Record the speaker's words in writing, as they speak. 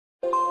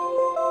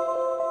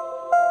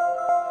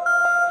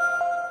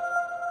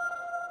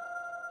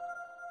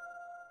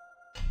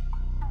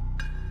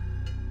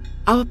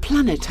Our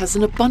planet has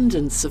an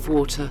abundance of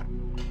water,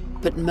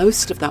 but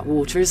most of that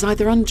water is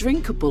either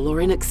undrinkable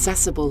or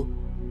inaccessible.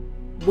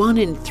 1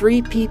 in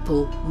 3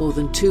 people, more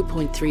than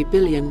 2.3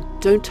 billion,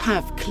 don't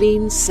have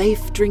clean,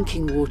 safe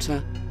drinking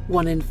water.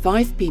 1 in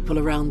 5 people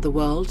around the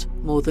world,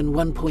 more than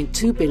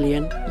 1.2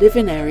 billion, live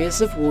in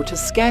areas of water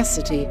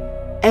scarcity.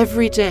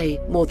 Every day,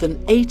 more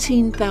than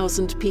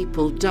 18,000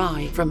 people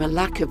die from a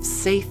lack of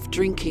safe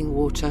drinking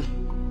water.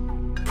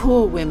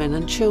 Poor women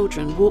and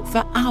children walk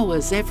for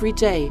hours every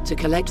day to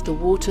collect the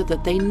water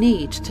that they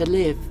need to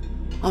live.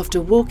 After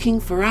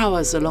walking for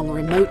hours along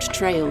remote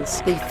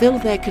trails, they fill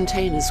their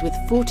containers with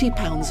 40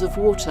 pounds of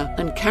water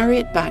and carry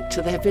it back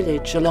to their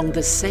village along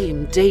the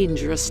same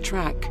dangerous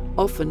track,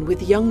 often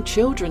with young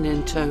children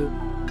in tow.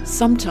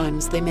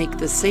 Sometimes they make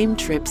the same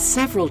trip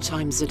several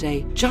times a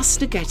day just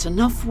to get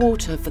enough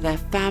water for their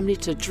family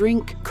to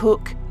drink,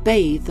 cook,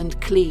 bathe and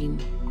clean.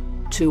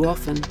 Too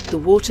often, the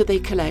water they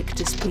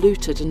collect is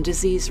polluted and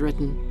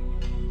disease-ridden.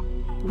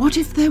 What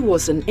if there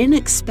was an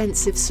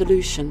inexpensive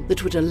solution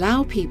that would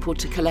allow people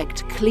to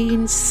collect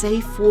clean,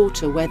 safe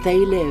water where they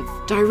live,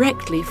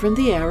 directly from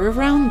the air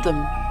around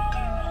them?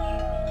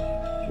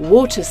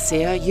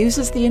 WaterSeer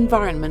uses the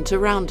environment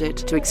around it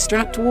to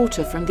extract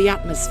water from the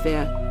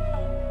atmosphere.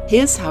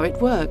 Here's how it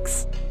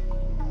works.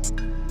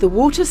 The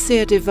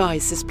WaterSeer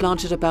device is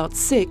planted about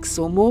 6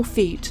 or more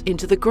feet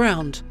into the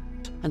ground,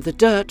 and the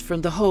dirt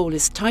from the hole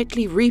is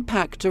tightly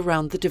repacked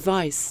around the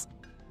device.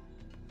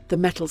 The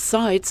metal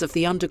sides of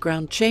the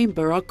underground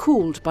chamber are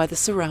cooled by the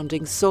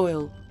surrounding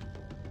soil.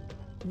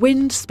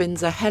 Wind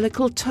spins a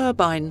helical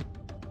turbine,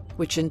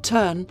 which in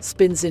turn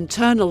spins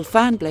internal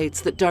fan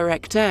blades that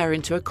direct air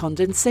into a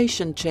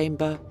condensation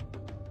chamber.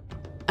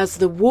 As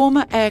the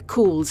warmer air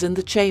cools in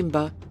the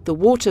chamber, the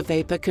water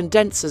vapor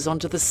condenses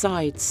onto the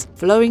sides,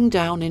 flowing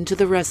down into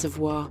the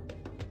reservoir.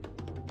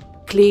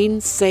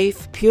 Clean,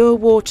 safe, pure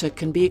water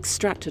can be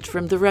extracted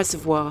from the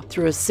reservoir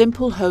through a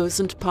simple hose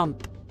and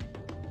pump.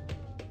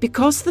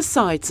 Because the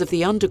sides of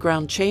the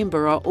underground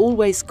chamber are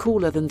always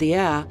cooler than the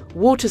air,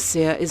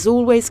 WaterSeer is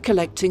always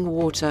collecting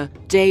water,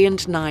 day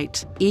and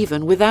night,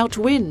 even without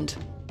wind.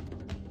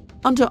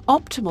 Under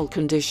optimal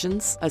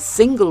conditions, a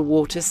single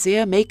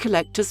WaterSeer may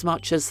collect as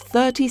much as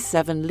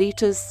 37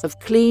 litres of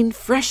clean,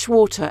 fresh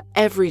water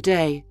every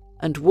day.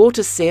 And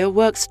WaterSeer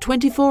works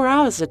 24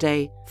 hours a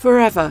day,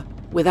 forever,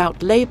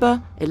 without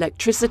labour,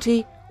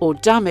 electricity, or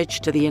damage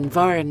to the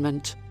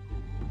environment.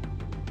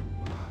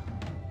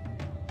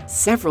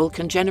 Several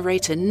can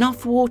generate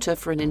enough water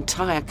for an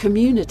entire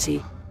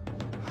community.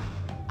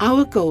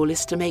 Our goal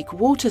is to make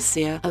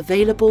WaterSeer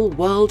available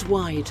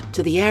worldwide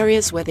to the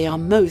areas where they are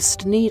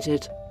most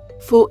needed.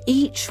 For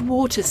each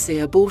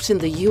WaterSeer bought in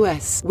the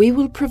US, we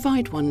will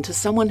provide one to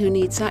someone who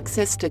needs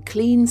access to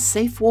clean,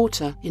 safe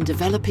water in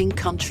developing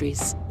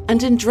countries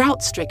and in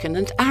drought-stricken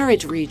and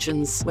arid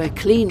regions where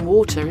clean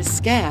water is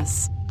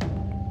scarce.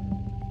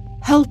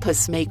 Help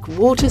us make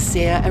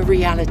WaterSeer a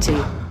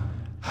reality.